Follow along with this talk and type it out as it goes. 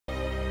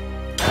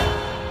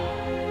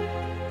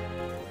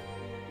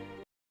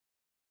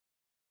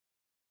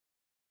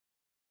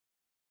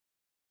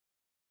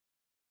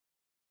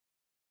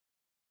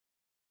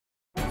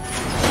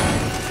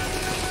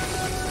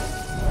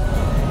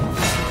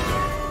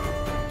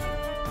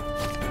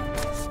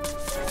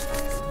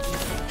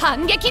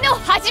反撃の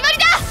始まり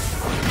だ!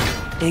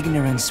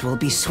 Ignorance will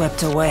be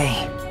swept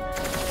away.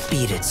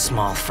 Beat it,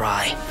 small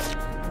fry.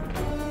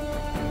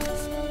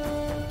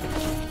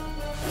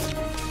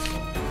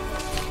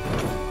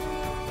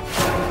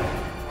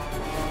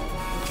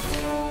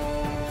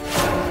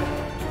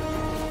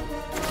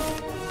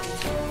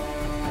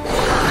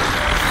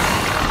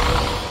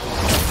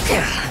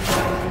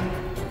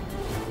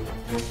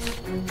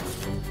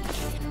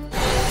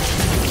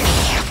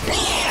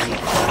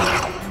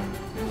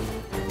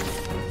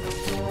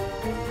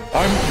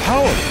 I'm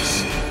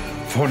powerless.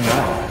 For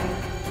now.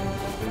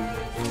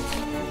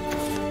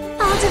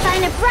 I'll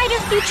design a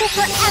brighter future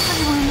for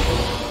everyone.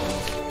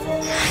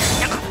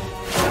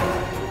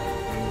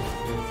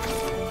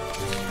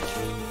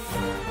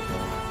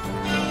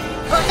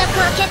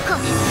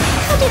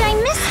 How did I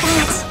miss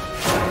that?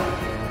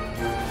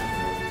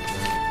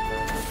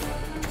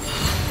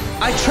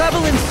 I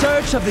travel in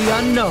search of the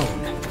unknown.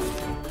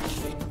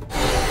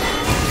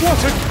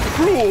 What a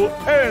cruel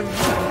end!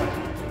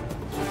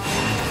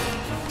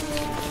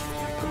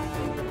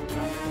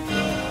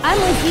 I'm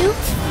with you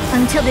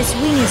until this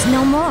wing is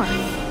no more.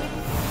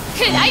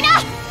 くらい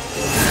な!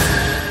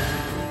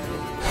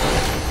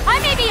 I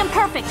may be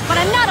imperfect, but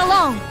I'm not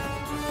alone.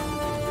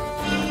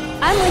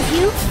 I'm with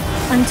you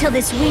until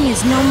this wing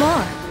is no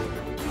more.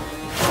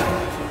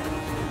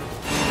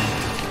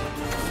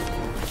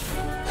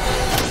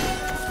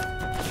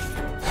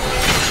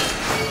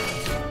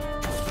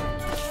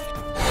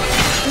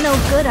 No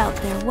good out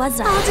there, was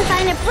I? I'll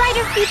design a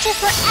brighter future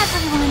for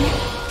everyone.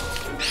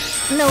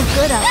 No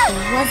good out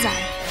there, was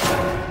I?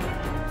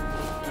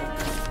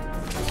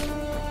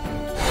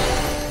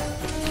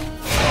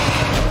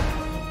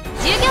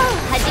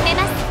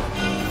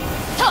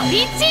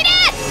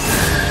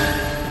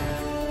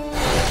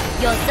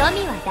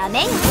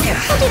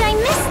 How did I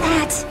miss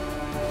that?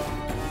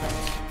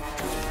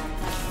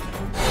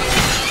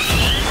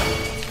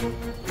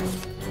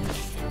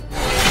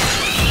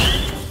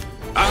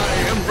 I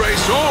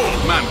embrace all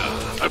manner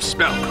of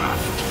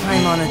spellcraft.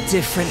 I'm on a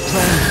different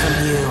plane from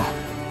you.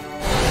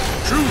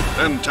 Truth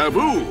and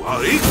taboo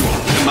are equal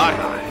in my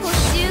eyes. 補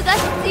習が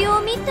必要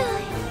みたい。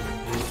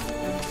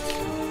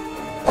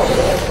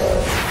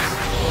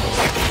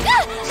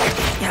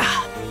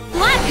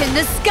Black in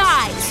the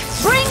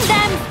skies! Bring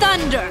them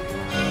thunder!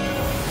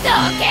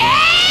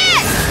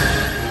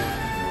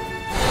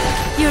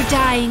 Your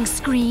dying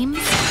screams,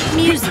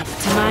 music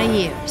to my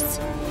ears.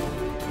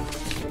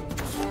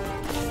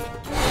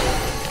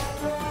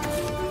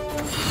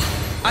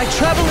 I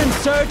travel in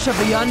search of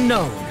the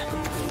unknown.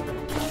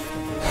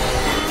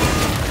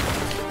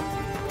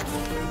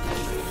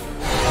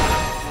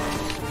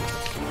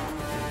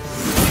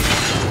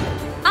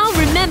 I'll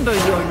remember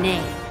your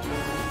name.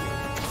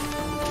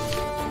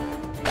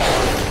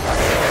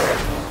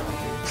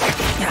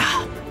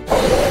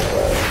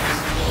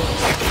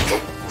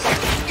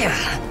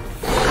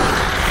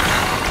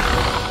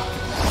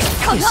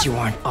 Guess you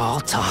aren't all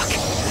talk.